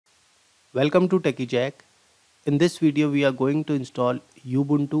Welcome to Techi Jack. In this video we are going to install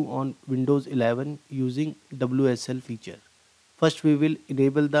Ubuntu on Windows 11 using WSL feature. First we will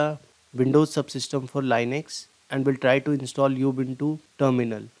enable the Windows subsystem for Linux and will try to install Ubuntu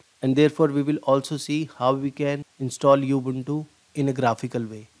terminal, and therefore we will also see how we can install Ubuntu in a graphical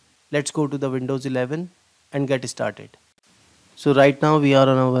way. Let's go to the Windows 11 and get started. So right now we are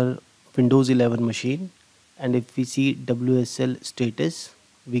on our Windows 11 machine, and if we see WSL status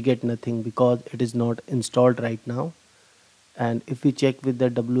we get nothing because it is not installed right now. And if we check with the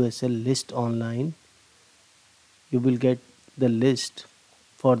WSL list online, you will get the list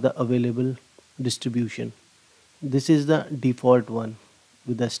for the available distribution. This is the default one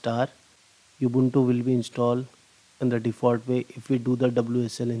with the star. Ubuntu will be installed in the default way if we do the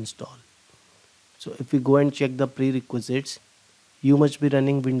WSL install. So if we go and check the prerequisites, you must be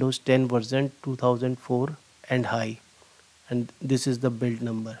running Windows 10 version 2004 and high, and this is the build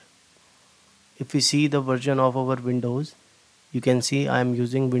number. If we see the version of our Windows, you can see I am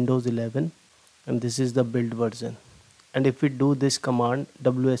using Windows 11 and this is the build version. And if we do this command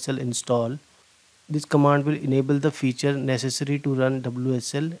WSL install, this command will enable the feature necessary to run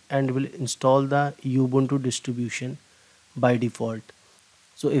WSL and will install the Ubuntu distribution by default.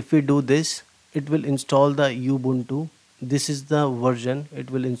 So if we do this, it will install the Ubuntu. This is the version it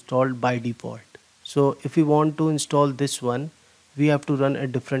will install by default. So if we want to install this one, we have to run a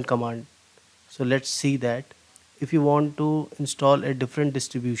different command. So let's see that. If you want to install a different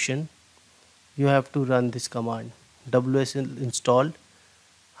distribution, you have to run this command WSL install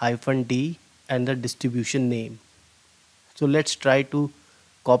 -d and the distribution name. So let's try to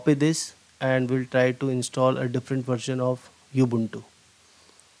copy this and we'll try to install a different version of Ubuntu.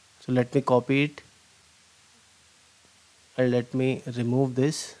 So let me copy it and let me remove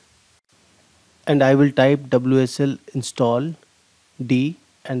this, and I will type WSL install D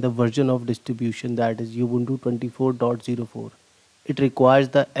and the version of distribution, that is Ubuntu 24.04. It requires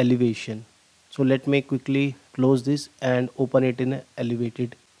the elevation. So let me quickly close this and open it in an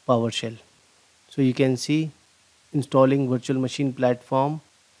elevated PowerShell. So you can see installing virtual machine platform,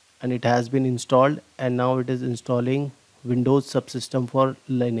 and it has been installed, and now it is installing Windows subsystem for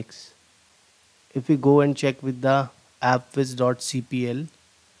Linux. If we go and check with the appwiz.cpl,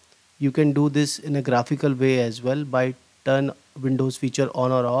 you can do this in a graphical way as well by turn Windows feature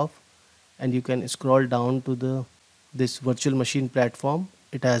on or off, and you can scroll down to this virtual machine platform.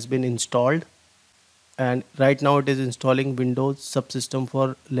 It has been installed, and right now it is installing Windows subsystem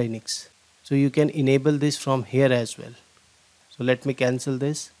for Linux. So you can enable this from here as well. So let me cancel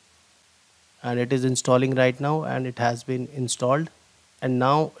this, and it is installing right now, and it has been installed, and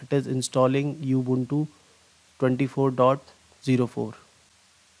now it is installing Ubuntu 24.04.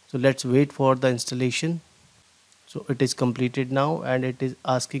 So let's wait for the installation. So it is completed now, and it is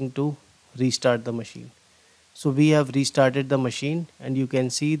asking to restart the machine. So we have restarted the machine, and you can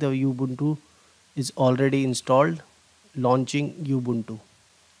see the Ubuntu is already installed, launching Ubuntu.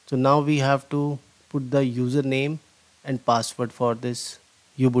 So now we have to put the username and password for this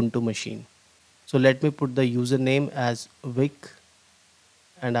Ubuntu machine. So let me put the username as Vic,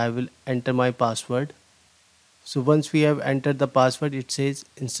 and I will enter my password. So once we have entered the password, it says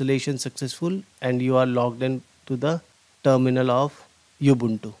installation successful and you are logged in to the terminal of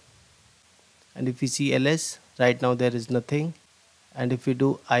Ubuntu. And if we see ls, right now there is nothing. And if we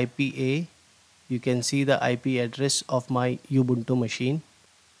do IPA, you can see the IP address of my Ubuntu machine.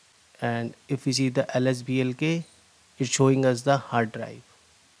 And if we see the lsblk, it's showing us the hard drive.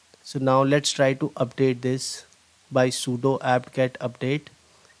 So now let's try to update this by sudo apt-get update,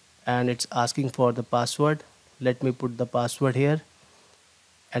 and it's asking for the password. Let me put the password here,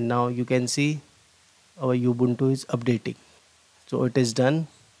 and now you can see our Ubuntu is updating. So it is done.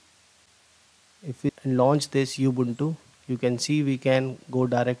 If we launch this Ubuntu, you can see we can go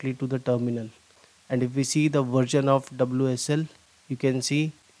directly to the terminal, and if we see the version of WSL, you can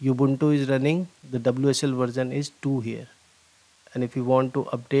see Ubuntu is running, the WSL version is 2 here. And if you want to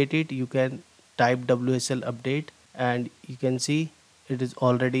update it, you can type WSL update, and you can see it is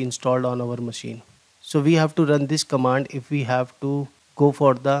already installed on our machine. So we have to run this command if we have to go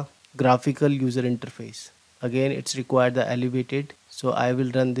for the graphical user interface. Again, it's required the elevated. So I will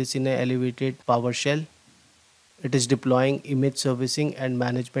run this in an elevated PowerShell. It is deploying image servicing and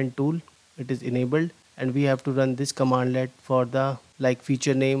management tool. It is enabled, and we have to run this commandlet for the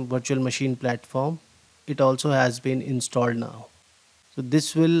feature name virtual machine platform. It also has been installed now. So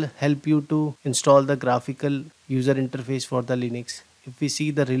this will help you to install the graphical user interface for the Linux. If we see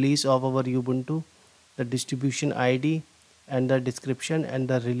the release of our Ubuntu, the distribution ID and the description, and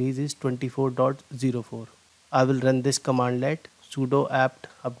the release is 24.04. I will run this commandlet sudo apt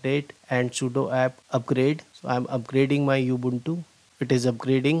update and sudo apt upgrade. So I'm upgrading my Ubuntu. It is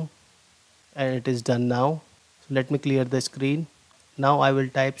upgrading and it is done now. So let me clear the screen. Now I will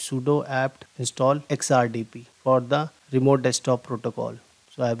type sudo apt install xrdp for the remote desktop protocol.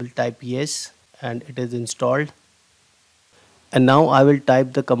 So I will type yes and it is installed. And now I will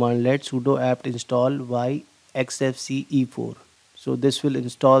type the command let sudo apt install y xfce4. So this will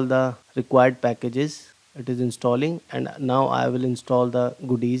install the required packages. It is installing and now I will install the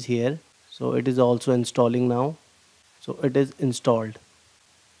goodies here. So it is also installing now. So it is installed.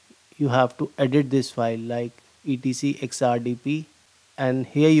 You have to edit this file like etc xrdp, and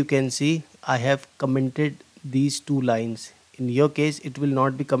here you can see I have commented these two lines. In your case it will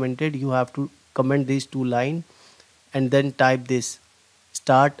not be commented, you have to comment these two lines and then type this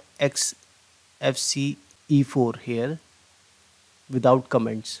start xfce4 here without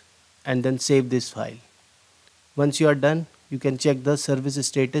comments and then save this file. Once you are done, you can check the service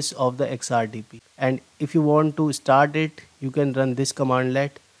status of the xrdp, and if you want to start it you can run this command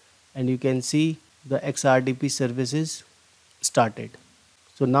let and you can see the xrdp services started.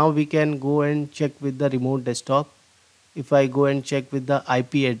 So now we can go and check with the remote desktop. If I go and check with the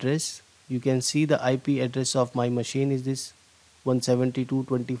IP address, you can see the IP address of my machine is this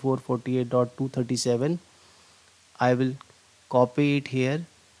 172.24.48.237. I will copy it here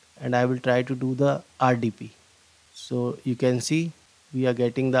and I will try to do the RDP. So you can see we are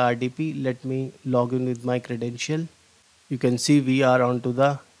getting the RDP. Let me log in with my credential. You can see we are onto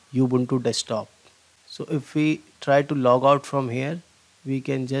the Ubuntu desktop. So if we try to log out from here, we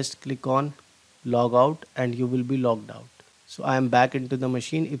can just click on log out and you will be logged out. So I am back into the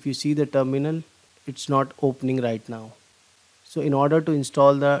machine. If you see the terminal, it's not opening right now. So in order to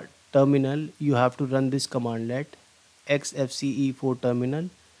install the terminal, you have to run this command let xfce4 terminal,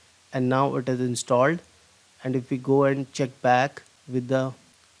 and now it is installed. And if we go and check back with the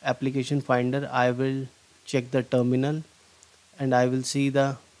application finder, I will check the terminal and I will see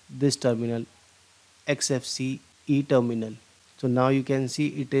the this terminal xfce terminal. So now you can see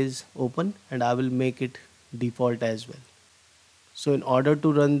it is open and I will make it default as well. So in order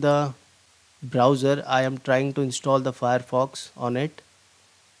to run the browser, I am trying to install the Firefox on it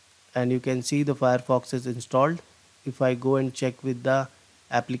and you can see the Firefox is installed. If I go and check with the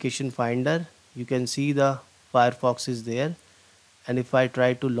application finder, you can see the Firefox is there, and if I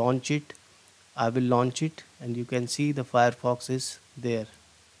try to launch it, I will launch it and you can see the Firefox is there.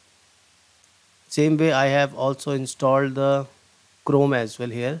 Same way I have also installed the Chrome as well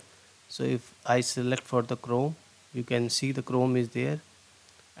here. So if I select for the Chrome, you can see the Chrome is there,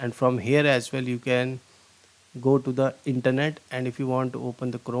 and from here as well you can go to the internet, and if you want to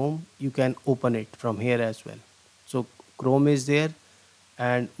open the Chrome you can open it from here as well. So Chrome is there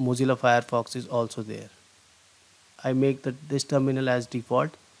and Mozilla Firefox is also there. I make this terminal as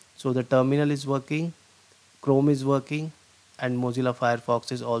default, so the terminal is working, Chrome is working, and Mozilla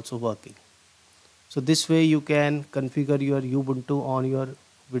Firefox is also working. So this way you can configure your Ubuntu on your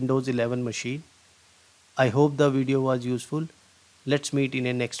Windows 11 machine. I hope the video was useful. Let's meet in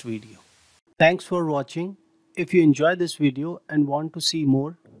a next video. Thanks for watching. If you enjoy this video and want to see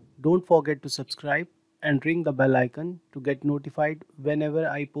more, don't forget to subscribe and ring the bell icon to get notified whenever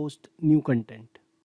I post new content.